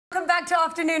Welcome back to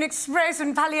Afternoon Express,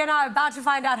 and Pali and I are about to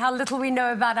find out how little we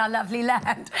know about our lovely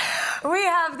land. We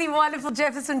have the wonderful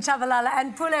Jefferson Chabalala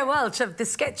and Pule Welch of the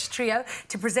Sketch Trio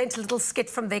to present a little skit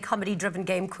from their comedy-driven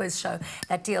game quiz show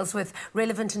that deals with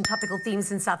relevant and topical themes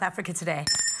in South Africa today.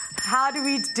 How do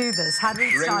we do this? How do we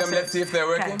start Ring them, it? let's see if they're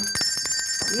working. Okay.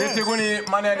 Yes.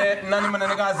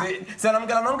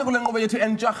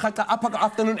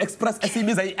 Afternoon Express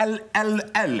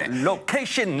LLL.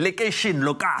 Location,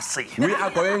 lokasi. We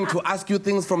are going to ask you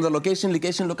things from the location,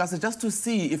 just to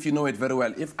see if you know it very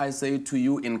well. If I say to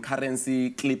you in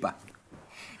currency, clipper.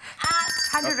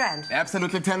 100 Rand.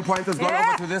 Absolutely, 10 points has gone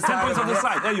over to this 10 side. points on the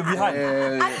side. There, you're behind.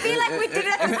 I feel like we did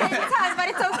it at the same time, but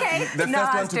it's okay. The No,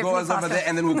 first one it's to go is definitely over there,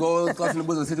 and then we go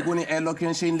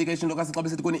location,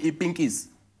 pinkies.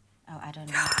 Oh, I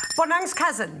don't know. Bonang's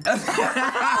cousin.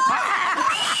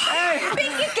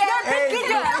 Pinky girl, pinky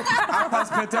girl.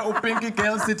 Apas Pinky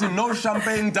Girl City, no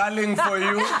champagne, darling, for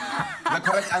you. The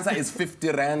correct answer is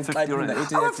 50 Rand. 50 Rand. Oh, of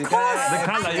course. The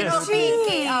color, yes.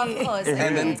 Pinky, of course.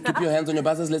 And then keep your hands on your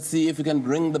buzzers. Let's see if you can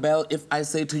ring the bell if I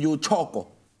say to you, choco.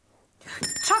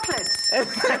 Chocolate.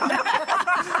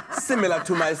 Similar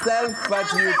to myself,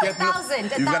 but you get...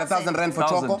 You've got 1,000 Rand for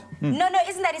 1,000. choco? No,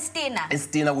 isn't that Estina?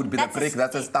 Estina would be That's the brick,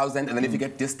 that's 1,000. And then if you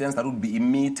get distance, that would be a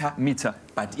meter. Meter.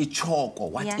 But choco,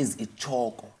 what is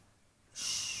choco?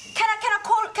 Can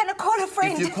I call a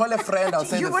friend? If you call a friend, I'll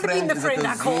say You the would have been friend the is friend at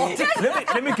I the called. Z.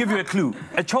 Let me give you a clue.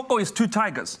 A choco is 2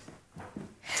 tigers.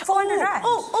 400 Rand.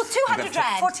 Oh, 200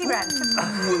 Rand. 40 Rand.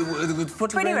 With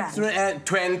 40 20 Rand.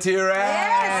 20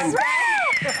 Rand. Yes.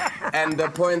 And the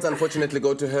points, unfortunately,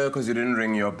 go to her because you didn't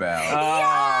ring your bell.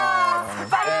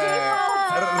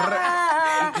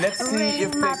 Let's see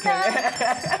if they can.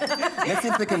 Let's see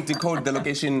if they can decode the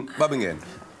location. Babingen.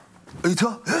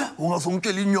 Ita,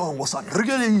 ungasongkela inyongo sana.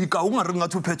 Rikeleka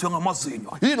ungaringathi uphethwe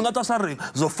ngamazinyo. Yini ngathi asari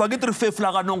zofaka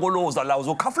i-350 kanongoloza la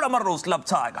uzokhafula ama-roast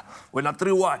lapthaga. Wena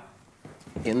 3-1.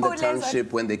 In the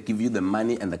township, when they give you the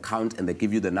money and the count and they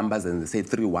give you the numbers and they say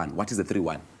 3-1, what is a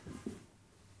 3-1?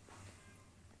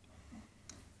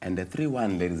 And the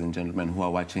 3-1, ladies and gentlemen who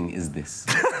are watching, is this.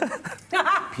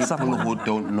 People who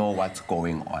don't know what's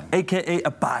going on. AKA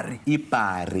a pari.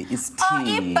 Ipari is tea. Oh,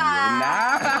 Ipari.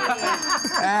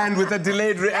 And with a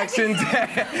delayed reaction,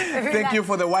 thank you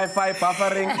for the Wi-Fi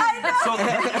buffering. So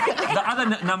the other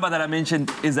number that I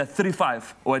mentioned is a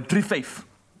 3-5 or a 3-5.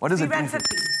 What is it?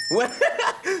 350.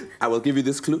 I will give you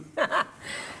this clue.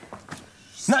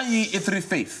 Now you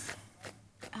 3-5.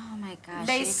 Oh my gosh,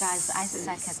 you guys, I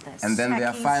suck at this. And then their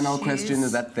Tracking final shoes. question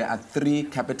is that there are 3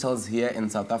 capitals here in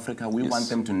South Africa. We want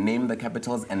them to name the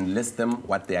capitals and list them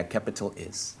what their capital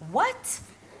is. What?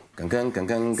 Gung, gung, gung,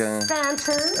 gung, gung.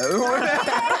 Stanton.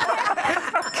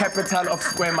 Capital of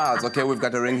square miles. Okay, we've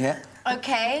got a ring here.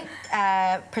 Okay,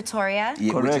 Pretoria.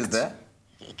 Yeah, which is Correct. there?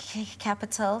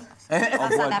 Capital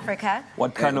of South Africa.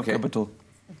 What kind of Okay. capital?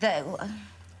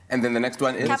 And then the next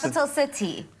one is? Capital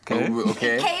city. Okay. Oh,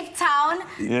 okay. Cape Town,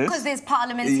 Yes. because there's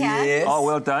parliament here. Yes. Oh,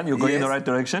 well done. You're going in the Yes. right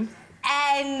direction.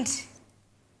 And...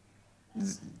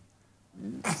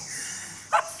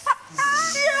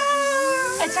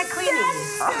 It's a Queenie.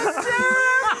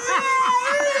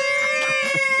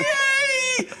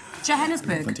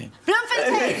 Johannesburg. Bloemfontein.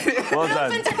 Well done.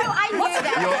 Bloemfontein. Oh, I knew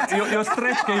that. Your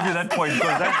stretch gave you that point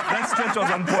because that stretch was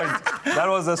on point. That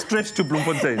was a stretch to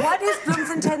Bloemfontein. What is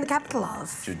Bloemfontein the capital of?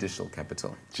 Judicial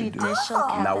capital. Judicial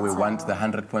capital. Now we want the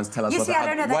 100 points. Tell us You what, see, I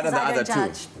don't know that what are the other because I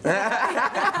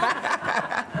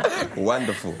don't two.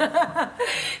 Wonderful.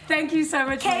 Thank you so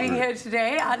much for being here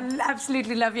today. I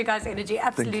absolutely love your guys' energy.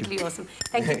 Absolutely awesome.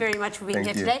 Thank you very much for being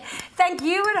here Thank you. today. Thank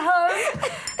you at home.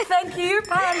 Thank you,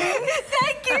 Pali.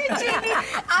 Thank you, Jeannie.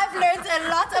 I've learned a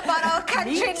lot about our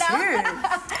country Me now.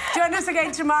 too. Join us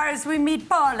again tomorrow as we meet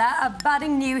Paula, a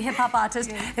budding new hip-hop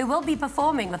artist who will be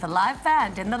performing with a live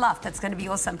band in the loft. That's going to be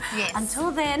awesome. Yes.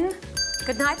 Until then,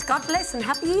 good night, God bless, and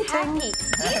happy eating. Happy.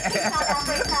 Eat South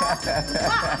Africa.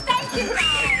 Wow, thank you,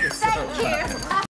 guys. Thank you.